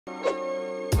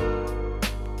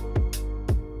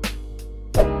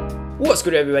What's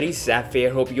good everybody, Saf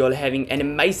here. Hope you all having an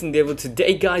amazing day. Well,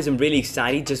 today guys, I'm really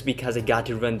excited just because I got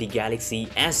to run the Galaxy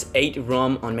S8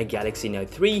 ROM on my Galaxy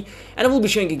Note 3, and I will be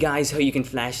showing you guys how you can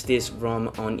flash this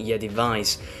ROM on your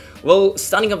device. Well,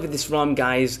 starting off with this ROM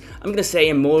guys, I'm gonna say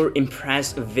I'm more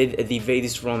impressed with the way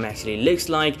this ROM actually looks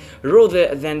like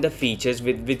rather than the features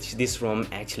with which this ROM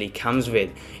actually comes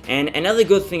with. And another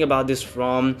good thing about this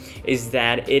ROM is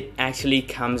that it actually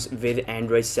comes with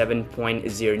Android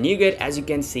 7.0 Nougat, as you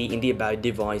can see in the about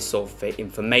device software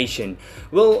information.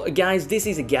 Well guys, this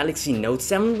is a Galaxy Note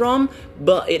 7 ROM,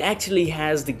 but it actually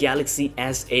has the Galaxy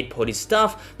S8 body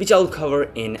stuff, which I'll cover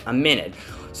in a minute.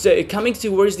 So coming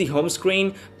towards the home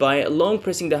screen, by long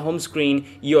pressing the home screen,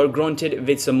 you are granted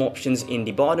with some options in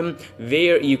the bottom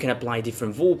where you can apply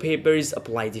different wallpapers,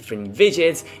 apply different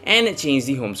widgets, and change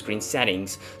the home screen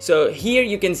settings. So here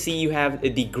you can see you have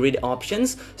the grid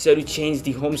options. So to change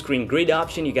the home screen grid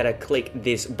option, you gotta click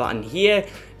this button here,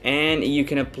 and you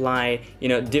can apply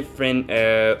different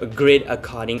grid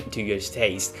according to your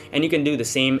taste, and you can do the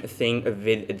same thing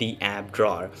with the app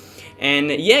drawer.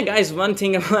 And yeah guys, one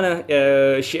thing I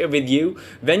wanna share with you: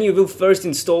 when you will first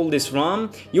install this ROM,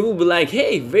 you will be like,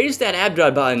 hey, where's that app drawer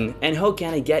button and how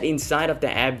can I get inside of the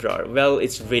app drawer? Well,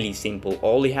 it's really simple.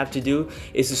 All you have to do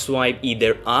is to swipe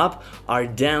either up or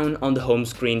down on the home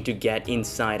screen to get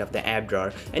inside of the app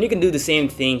drawer, and you can do the same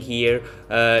thing here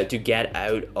to get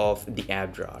out of the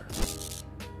app drawer.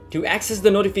 To access the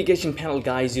notification panel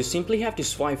guys, you simply have to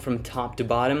swipe from top to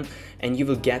bottom and you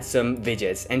will get some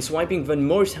widgets, and swiping one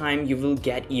more time you will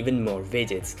get even more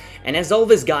widgets. And as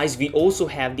always guys, we also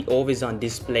have the always on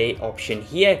display option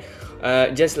here,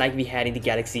 just like we had in the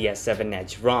Galaxy S7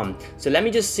 Edge ROM. So let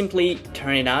me just simply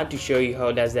turn it out to show you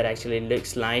how does that actually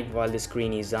looks like while the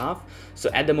screen is off. So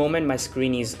at the moment my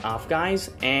screen is off guys,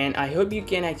 and I hope you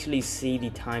can actually see the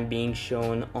time being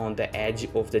shown on the edge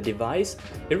of the device.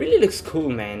 It really looks cool,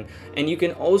 man. And you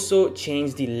can also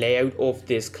change the layout of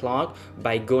this clock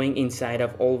by going inside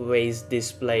of always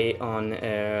display on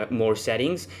more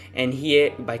settings, and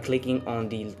here by clicking on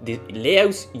the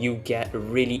layouts you get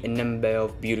really a number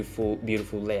of beautiful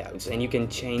layouts, and you can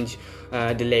change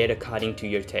the layout according to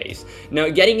your taste. Now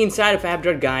getting inside of app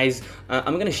drawer guys,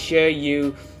 I'm gonna share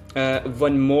you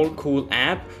one more cool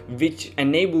app which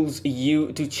enables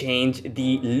you to change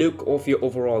the look of your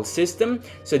overall system.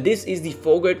 So this is the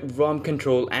FOUGAT ROM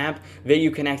control app where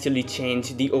you can actually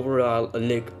change the overall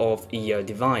look of your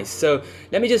device. So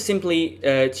let me just simply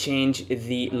change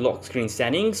the lock screen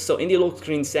settings. So in the lock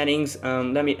screen settings,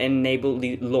 let me enable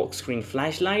the lock screen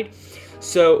flashlight.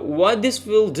 So what this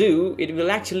will do, it will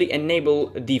actually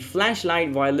enable the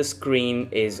flashlight while the screen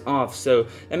is off. So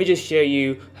let me just show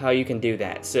you how you can do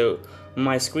that. So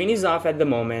my screen is off at the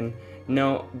moment.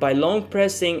 Now by long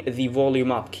pressing the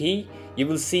volume up key, you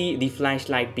will see the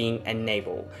flashlight being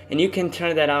enabled, and you can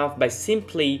turn that off by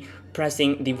simply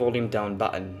pressing the volume down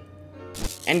button.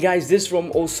 And guys, this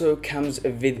ROM also comes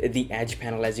with the edge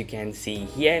panel, as you can see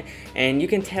here, and you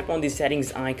can tap on the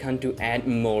settings icon to add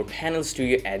more panels to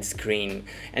your edge screen.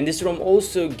 And this ROM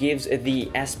also gives the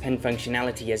S Pen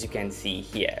functionality, as you can see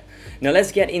here. Now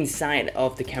let's get inside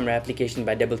of the camera application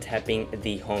by double tapping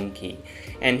the home key.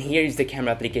 And here is the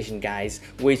camera application guys,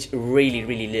 which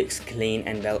really looks clean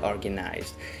and well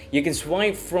organized. You can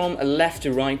swipe from left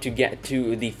to right to get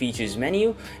to the features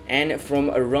menu, and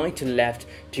from right to left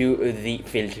to the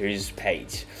filters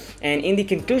page. And in the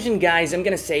conclusion guys, I'm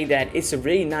gonna say that it's a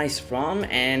really nice ROM,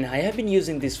 and I have been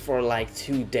using this for like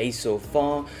 2 days so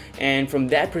far, and from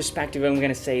that perspective I'm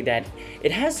gonna say that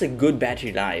it has a good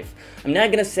battery life. I'm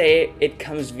not gonna say it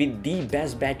comes with the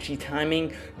best battery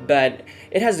timing, but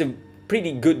it has a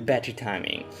pretty good battery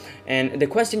timing. And the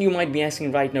question you might be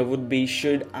asking right now would be,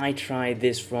 should I try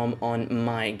this ROM on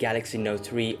my Galaxy Note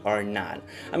 3 or not?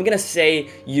 I'm gonna say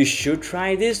you should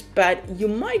try this, but you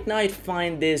might not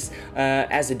find this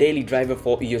as a daily driver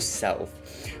for yourself.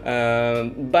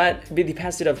 But with the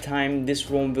passage of time, this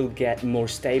ROM will get more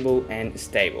stable and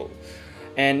stable.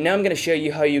 And now I'm gonna show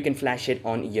you how you can flash it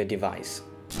on your device.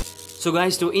 So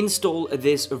guys, to install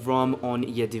this ROM on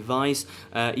your device,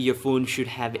 your phone should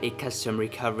have a custom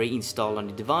recovery installed on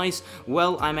the device.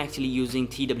 Well, I'm actually using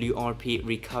TWRP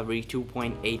recovery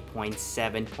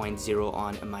 2.8.7.0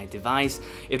 on my device.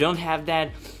 If you don't have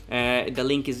that, the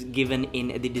link is given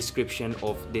in the description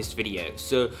of this video.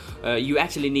 So you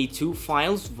actually need 2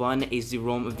 files. One is the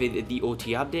ROM with the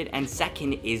OT update, and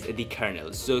second is the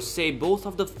kernel. So save both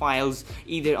of the files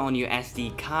either on your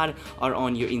SD card or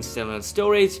on your internal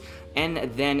storage, and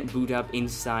then boot up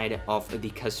inside of the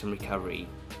custom recovery.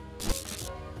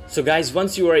 So guys,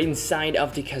 once you are inside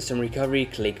of the custom recovery,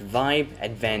 click Wipe,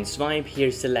 Advanced Wipe. Here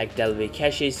select Delve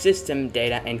Cache, System,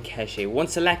 Data and Cache.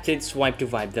 Once selected, swipe to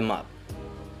wipe them up.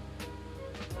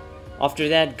 After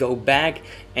that, go back,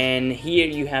 and here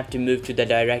you have to move to the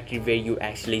directory where you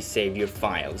actually save your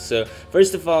files. So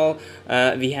first of all,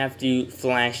 we have to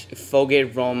flash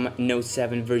FOUGAT ROM Note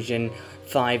 7 version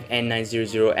 5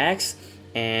 N900X,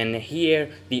 and here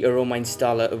the Aroma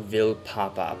installer will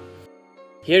pop up.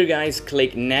 Here guys,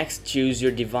 click next, choose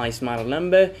your device model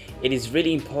number. It is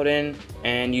really important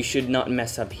and you should not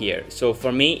mess up here. So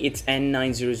for me it's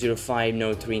N9005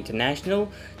 Node 3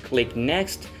 International. Click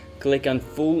next, click on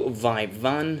full wipe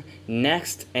 1,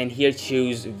 next, and here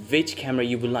choose which camera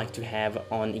you would like to have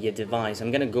on your device.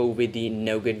 I'm gonna go with the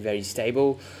Nougat Very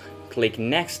Stable. Click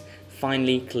next,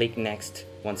 finally click next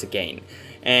once again.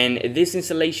 And this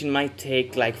installation might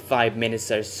take like 5 minutes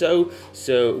or so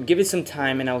give it some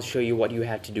time and I'll show you what you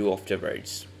have to do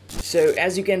afterwards. So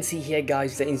as you can see here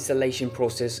guys, the installation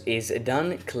process is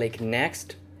done. Click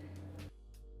next.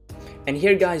 And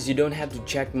here guys, you don't have to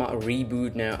check my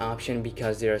reboot now option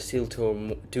because there are still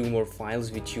two more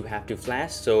files which you have to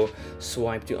flash. So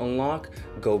swipe to unlock,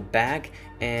 go back,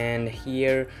 and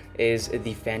here is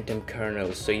the phantom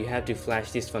kernel. So you have to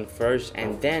flash this one first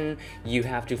and then you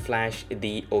have to flash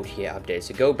the OTA update.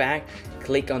 So go back,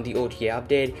 click on the OTA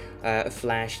update,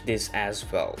 flash this as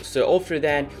well. So after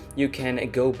that you can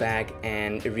go back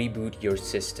and reboot your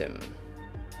system.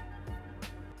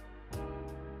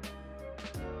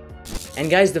 And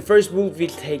guys, the first boot will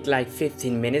take like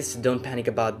 15 minutes. Don't panic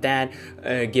about that.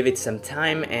 Give it some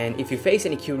time, and if you face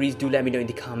any queries, do let me know in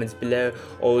the comments below.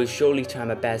 I will surely try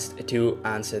my best to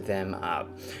answer them up.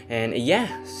 And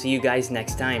yeah, see you guys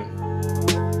next time.